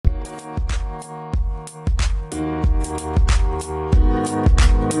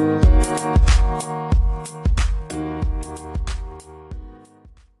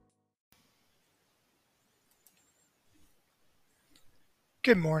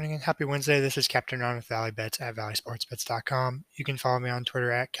Good morning and happy Wednesday. This is Captain Ron with Valley Bets at valleysportsbets.com. You can follow me on Twitter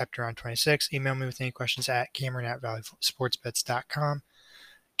at CaptainRon26. Email me with any questions at Cameron at valleysportsbets.com.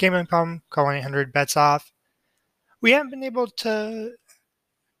 Gambling problem, call 1-800-BETS-OFF. We haven't been able to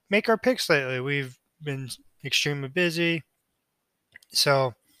make our picks lately. We've been extremely busy,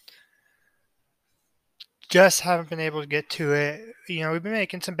 so just haven't been able to get to it. We've been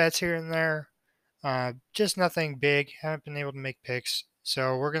making some bets here and there, just nothing big. Haven't been able to make picks,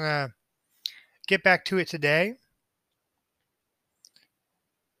 so we're going to get back to it today.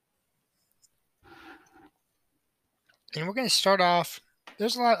 And we're going to start off.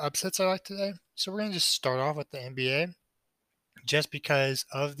 There's a lot of upsets I like today. So we're going to just start off with the NBA. Just because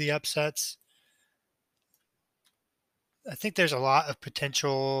of the upsets. I think there's a lot of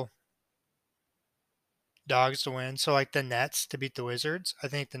potential dogs to win. So like the Nets to beat the Wizards. I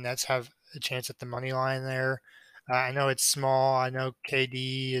think the Nets have a chance at the money line there. I know it's small. I know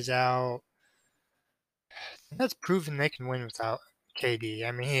KD is out. That's proven they can win without KD.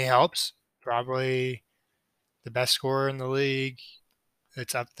 I mean, he helps. Probably the best scorer in the league.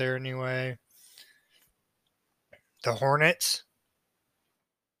 It's up there anyway. The Hornets.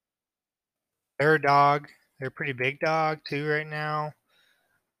 They're a dog. They're a pretty big dog too right now.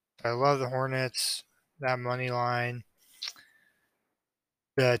 I love the Hornets. That money line.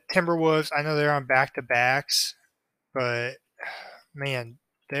 The Timberwolves. I know they're on back-to-backs, but man,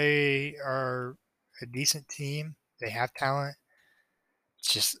 they are a decent team. They have talent.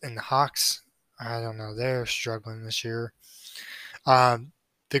 It's just in the Hawks. I don't know. They're struggling this year. The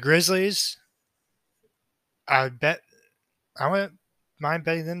Grizzlies. I wouldn't mind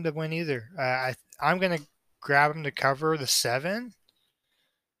betting them to win either. I'm gonna grab them to cover the 7.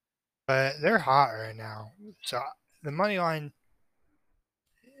 But they're hot right now. So the money line,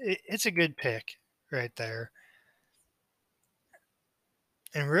 it's a good pick right there.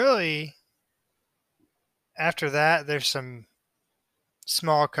 And really, after that, there's some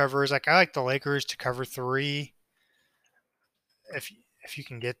small covers. Like I like the Lakers to cover 3, if you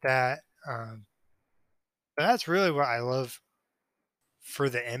can get that. But that's really what I love for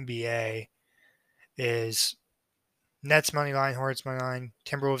the NBA is Nets money line, Hornets money line,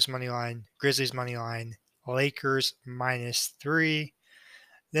 Timberwolves money line, Grizzlies money line, Lakers -3.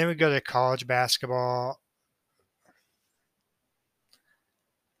 Then we go to college basketball.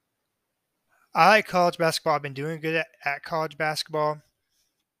 I like college basketball. I've been doing good at college basketball,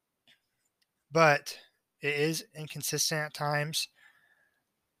 but it is inconsistent at times.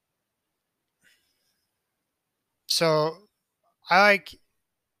 So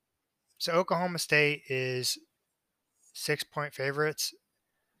Oklahoma State is 6-point favorites.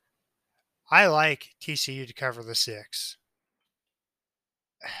 I like TCU to cover the 6.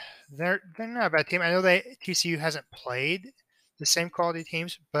 They're not a bad team. I know TCU hasn't played the same quality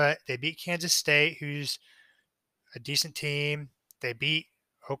teams, but they beat Kansas State, who's a decent team. They beat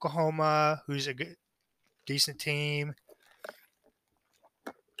Oklahoma, who's a decent team.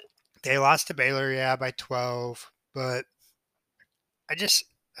 They lost to Baylor, by 12, but I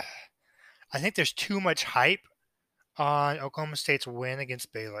think there's too much hype on Oklahoma State's win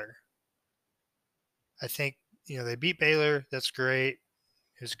against Baylor. I think, they beat Baylor. That's great.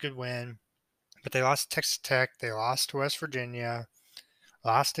 It was a good win. But they lost to Texas Tech. They lost to West Virginia.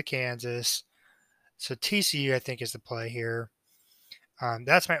 Lost to Kansas. So TCU, I think, is the play here.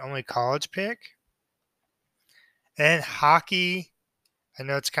 That's my only college pick. And hockey, I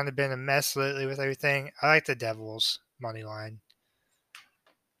know it's kind of been a mess lately with everything. I like the Devils money line.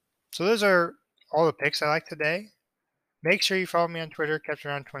 So those are all the picks I like today. Make sure you follow me on Twitter,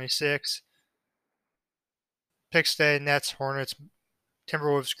 CaptainRon26. Picks today: Nets, Hornets,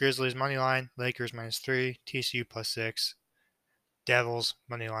 Timberwolves, Grizzlies money line, Lakers -3, TCU +6, Devils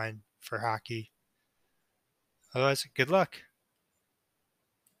money line for hockey. Otherwise, good luck.